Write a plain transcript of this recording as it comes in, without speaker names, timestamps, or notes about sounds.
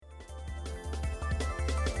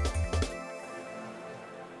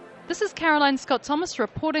This is Caroline Scott Thomas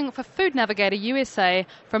reporting for Food Navigator USA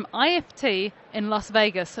from IFT in Las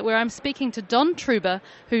Vegas, where I'm speaking to Don Truber,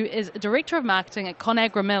 who is Director of Marketing at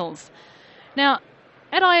Conagra Mills. Now,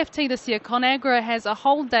 at IFT this year, Conagra has a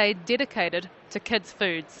whole day dedicated to kids'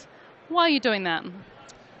 foods. Why are you doing that?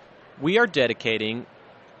 We are dedicating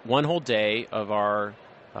one whole day of our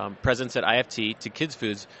presence at IFT to kids'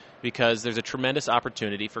 foods because there's a tremendous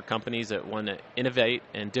opportunity for companies that want to innovate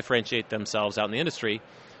and differentiate themselves out in the industry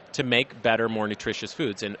to make better, more nutritious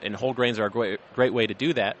foods. And whole grains are a great way to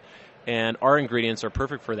do that. And our ingredients are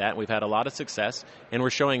perfect for that. We've had a lot of success, and we're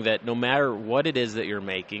showing that no matter what it is that you're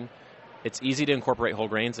making, it's easy to incorporate whole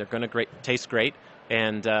grains. They're going to taste great,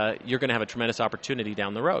 and you're going to have a tremendous opportunity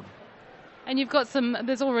down the road. And you've got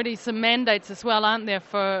there's already some mandates as well, aren't there,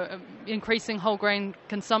 for increasing whole grain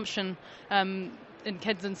consumption in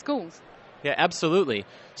kids in schools? Yeah, absolutely.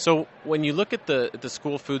 So when you look at the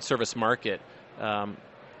school food service market,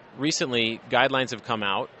 recently guidelines have come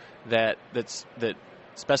out that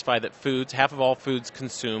specify that half of all foods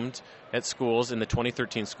consumed at schools in the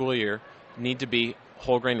 2013 school year need to be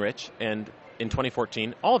whole grain rich, and in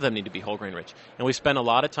 2014, all of them need to be whole grain rich. And we spent a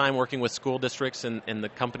lot of time working with school districts and the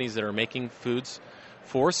companies that are making foods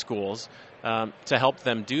for schools to help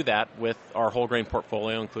them do that with our whole grain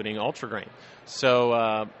portfolio, including ultra grain.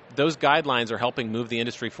 So those guidelines are helping move the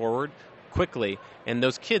industry forward quickly, and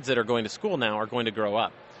those kids that are going to school now are going to grow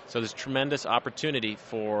up. So there's tremendous opportunity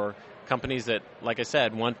for companies that, like I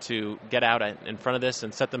said, want to get out in front of this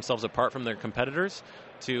and set themselves apart from their competitors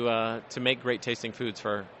to make great tasting foods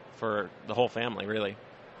for the whole family, really.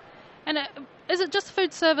 And is it just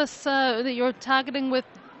food service that you're targeting with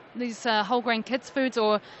these whole grain kids foods,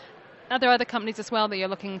 or are there other companies as well that you're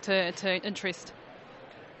looking to interest?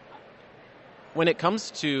 When it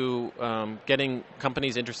comes to getting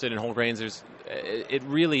companies interested in whole grains, it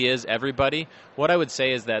really is everybody. What I would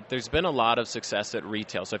say is that there's been a lot of success at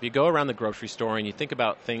retail. So if you go around the grocery store and you think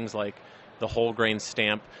about things like the whole grain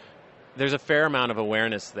stamp, there's a fair amount of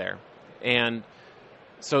awareness there. And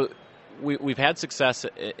so we've had success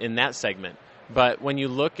in that segment. But when you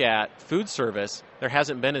look at food service, there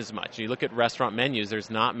hasn't been as much. You look at restaurant menus, there's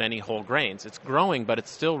not many whole grains. It's growing, but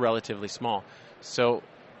it's still relatively small. So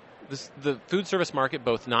the food service market,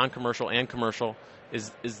 both non-commercial and commercial,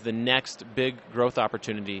 is the next big growth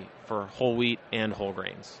opportunity for whole wheat and whole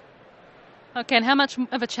grains. Okay, and how much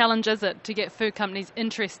of a challenge is it to get food companies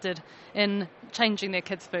interested in changing their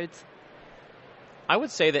kids' foods? I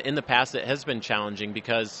would say that in the past it has been challenging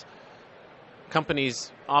because companies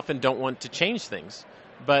often don't want to change things.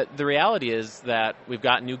 But the reality is that we've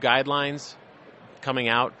got new guidelines coming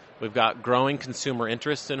out. We've got growing consumer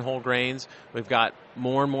interest in whole grains. We've got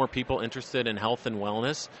more and more people interested in health and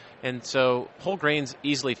wellness. And so whole grains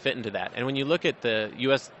easily fit into that. And when you look at the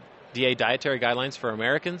USDA dietary guidelines for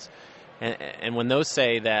Americans, and when those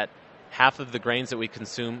say that half of the grains that we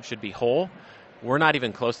consume should be whole, we're not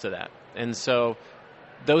even close to that. And so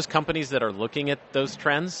those companies that are looking at those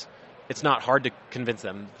trends, it's not hard to convince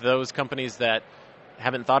them. Those companies that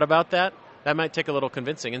haven't thought about that might take a little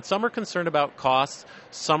convincing. And some are concerned about costs.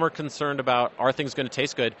 Some are concerned about, are things going to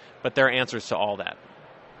taste good? But there are answers to all that.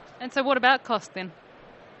 And so what about cost then?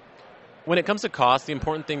 When it comes to cost, the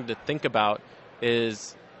important thing to think about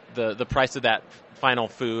is the price of that final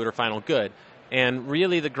food or final good. And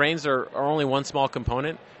really the grains are only one small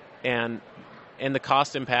component, and the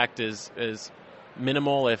cost impact is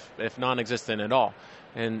minimal if non-existent at all.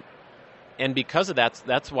 And because of that,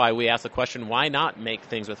 that's why we ask the question, why not make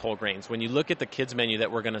things with whole grains? When you look at the kids menu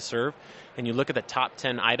that we're going to serve, and you look at the top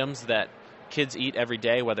 10 items that kids eat every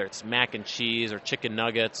day, whether it's mac and cheese or chicken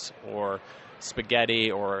nuggets or spaghetti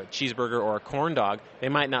or a cheeseburger or a corn dog, they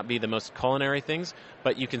might not be the most culinary things,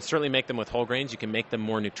 but you can certainly make them with whole grains. You can make them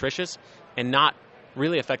more nutritious and not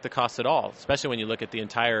really affect the cost at all, especially when you look at the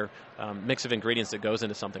entire mix of ingredients that goes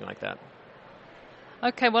into something like that.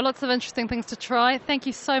 Okay, well, lots of interesting things to try. Thank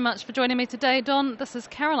you so much for joining me today, Don. This is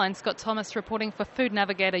Caroline Scott Thomas reporting for Food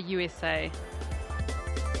Navigator USA.